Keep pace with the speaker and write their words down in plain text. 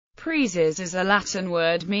Praeses is a Latin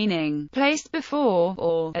word meaning placed before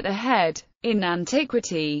or at a head. In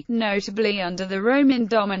antiquity, notably under the Roman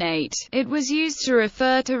dominate, it was used to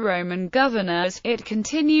refer to Roman governors. It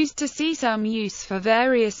continues to see some use for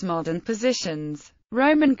various modern positions.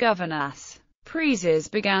 Roman governors. Praeses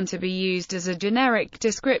began to be used as a generic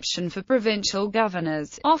description for provincial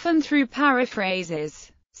governors, often through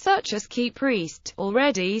paraphrases, such as key priest,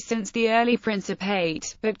 already since the early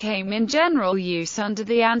Principate, but came in general use under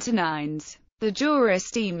the Antonines. The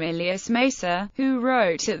jurist Aemilius Macer, who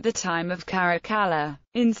wrote at the time of Caracalla,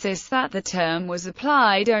 insists that the term was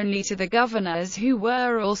applied only to the governors who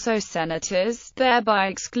were also senators, thereby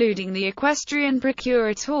excluding the equestrian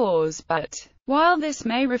procurators, but while this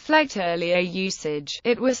may reflect earlier usage,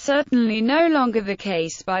 it was certainly no longer the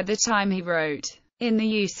case by the time he wrote. In the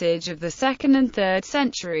usage of the 2nd and 3rd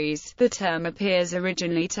centuries, the term appears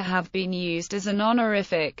originally to have been used as an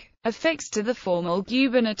honorific, affixed to the formal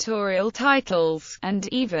gubernatorial titles, and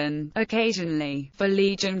even, occasionally, for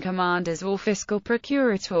legion commanders or fiscal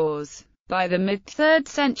procurators. By the mid-3rd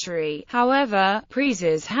century, however,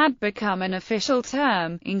 praeses had become an official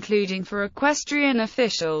term, including for equestrian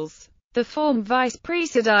officials. The form vice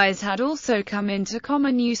praesidies had also come into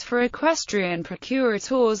common use for equestrian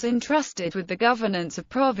procurators entrusted with the governance of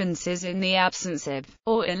provinces in the absence of,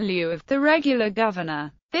 or in lieu of, the regular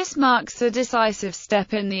governor. This marks a decisive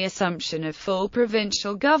step in the assumption of full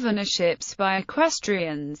provincial governorships by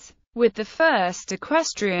equestrians, with the first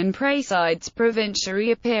equestrian praesides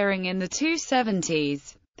provinciae appearing in the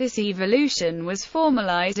 270s. This evolution was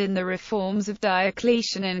formalized in the reforms of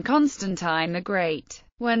Diocletian and Constantine the Great,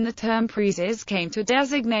 when the term praeses came to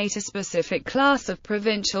designate a specific class of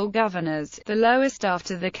provincial governors, the lowest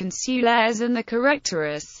after the consulares and the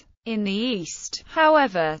correctores. In the East,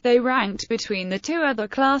 however, they ranked between the two other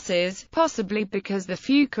classes, possibly because the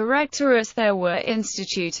few correctores there were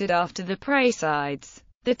instituted after the praesides.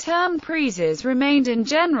 The term praeses remained in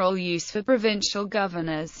general use for provincial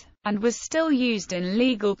governors, and was still used in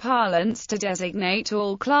legal parlance to designate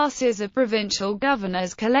all classes of provincial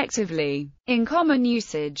governors collectively. In common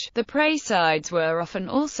usage, the praesides were often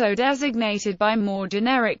also designated by more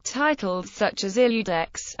generic titles such as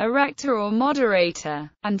iudex, a rector or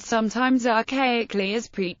moderator, and sometimes archaically as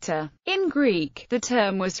praetor. In Greek, the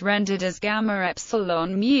term was rendered as gamma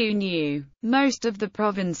epsilon mu nu. Most of the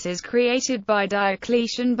provinces created by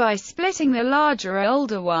Diocletian by splitting the larger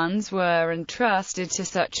older ones were entrusted to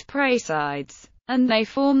such praesides, and they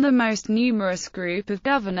form the most numerous group of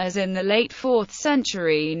governors in the late 4th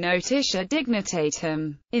century. Notitia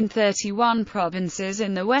dignitatum. In 31 provinces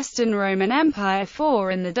in the Western Roman Empire,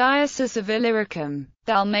 4 in the Diocese of Illyricum,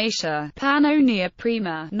 Dalmatia, Pannonia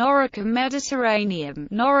Prima, Noricum Mediterraneum,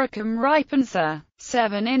 Noricum Ripensa,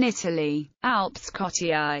 7 in Italy, Alps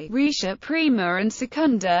Cottii, Rhaetia Prima and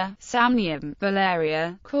Secunda, Samnium,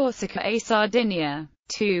 Valeria, Corsica and Sardinia,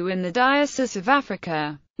 2 in the Diocese of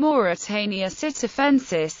Africa, Mauritania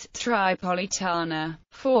Citafensis, Tripolitana,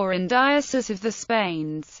 4 in Diocese of the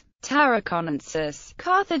Spains, Tarraconensis,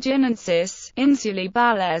 Carthaginensis, Insulae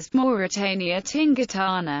Bales, Mauritania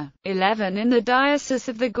Tingitana, 11 in the Diocese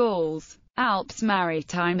of the Gauls, Alps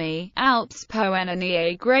Maritimi, Alps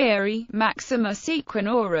Poeninae Graeri, Maxima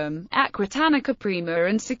Sequinorum, Aquitanica Prima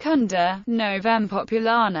and Secunda, Novem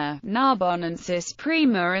Populana, Narbonensis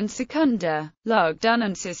Prima and Secunda,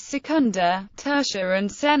 Lugdunensis Secunda, Tertia and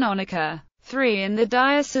Senonica, 3 in the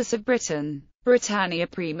Diocese of Britain, Britannia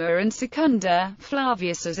Prima and Secunda,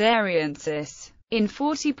 Flavius Caesariensis. In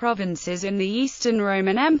 40 provinces in the Eastern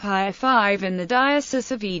Roman Empire, 5 in the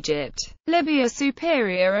Diocese of Egypt, Libya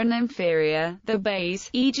Superior and Inferior, the Bays,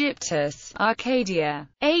 Aegyptus, Arcadia,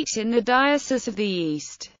 8 in the Diocese of the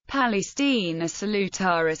East, Palestina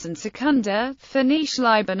Salutaris and Secunda, Phoenicia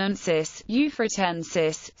Libanensis,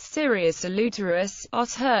 Euphratensis, Syria Salutaris,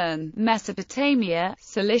 Ottern, Mesopotamia,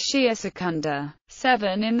 Cilicia Secunda,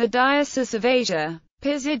 7 in the Diocese of Asia,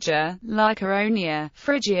 Pisidia, Lycaonia,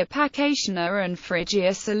 Phrygia Pacatina and Phrygia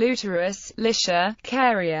Salutaris, Lycia,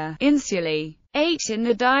 Caria, Insulae, 8 in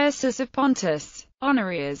the Diocese of Pontus,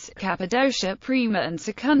 Honorias, Cappadocia Prima and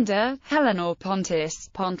Secunda, Hellenor Pontus,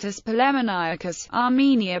 Pontus Ptolemaiacus,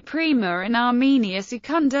 Armenia Prima and Armenia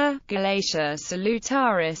Secunda, Galatia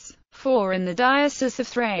Salutaris, 4 in the Diocese of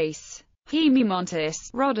Thrace, Haemontis,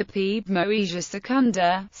 Rhodope, Moesia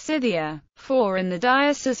Secunda, Scythia, 4 in the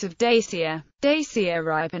Diocese of Dacia, Dacia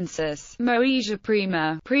Ripensis, Moesia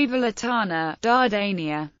Prima, Prevalitana,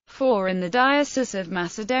 Dardania, 4 in the Diocese of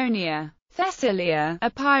Macedonia, Thessalia,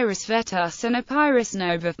 Epirus Vetus and Epirus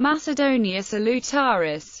Nova, Macedonia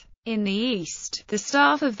Salutaris, In the East, the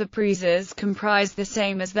staff of the Praeses comprised the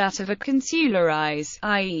same as that of a consularis,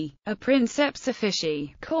 i.e., a princeps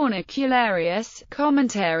officii, cornicularius,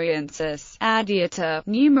 commentariensis, adiutor,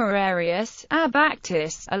 numerarius,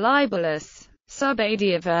 abactis, a libellus,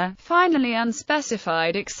 subadiutor, finally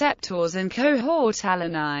unspecified exceptors and cohort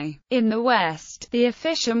alani. In the West, the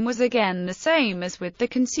officium was again the same as with the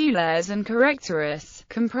consulares and correctorus,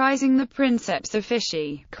 comprising the princeps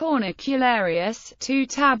officii, cornicularius, two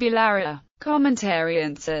tabularia,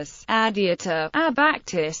 commentariensis, adiutor,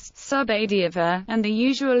 abactis, subadiutor, and the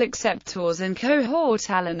usual exceptors and cohort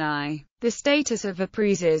alani. The status of a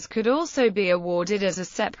praeses could also be awarded as a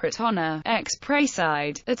separate honor, ex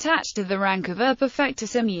praeside, attached to the rank of a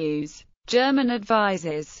perfectissimus. German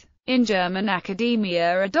advisers. In German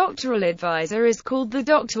academia, a doctoral advisor is called the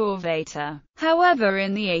Doktorvater. However,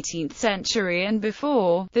 in the 18th century and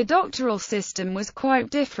before, the doctoral system was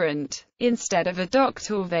quite different. Instead of a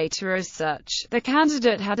Doktorvater as such, the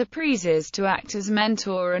candidate had a praeses to act as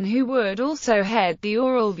mentor and who would also head the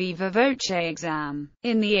oral viva voce exam.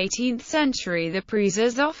 In the 18th century, the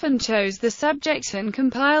praeses often chose the subject and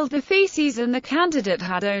compiled the theses, and the candidate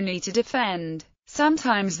had only to defend.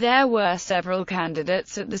 Sometimes there were several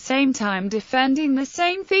candidates at the same time defending the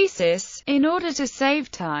same thesis, in order to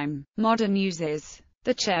save time. Modern uses.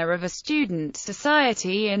 The chair of a student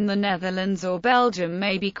society in the Netherlands or Belgium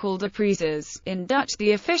may be called a praeses. In Dutch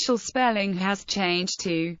the official spelling has changed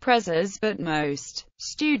to praeses, but most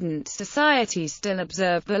student societies still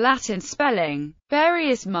observe the Latin spelling.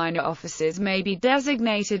 Various minor offices may be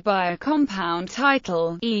designated by a compound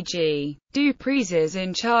title, e.g., do praeses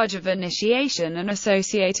in charge of initiation and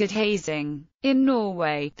associated hazing. In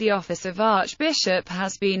Norway, the office of archbishop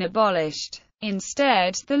has been abolished.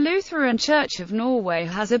 Instead, the Lutheran Church of Norway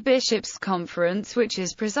has a bishops' conference which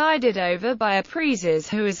is presided over by a praeses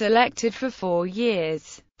who is elected for 4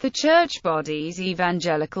 years. The church bodies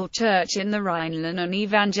Evangelical Church in the Rhineland and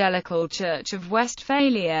Evangelical Church of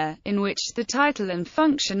Westphalia, in which the title and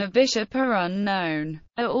function of bishop are unknown,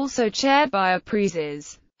 are also chaired by a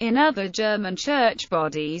praeses. In other German church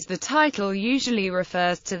bodies, the title usually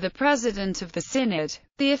refers to the president of the synod.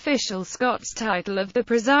 The official Scots title of the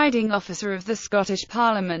presiding officer of the Scottish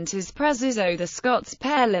Parliament is Praeses o the Scots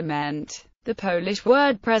Parliament. The Polish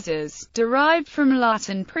word praeses, derived from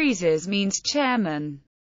Latin praeses, means chairman.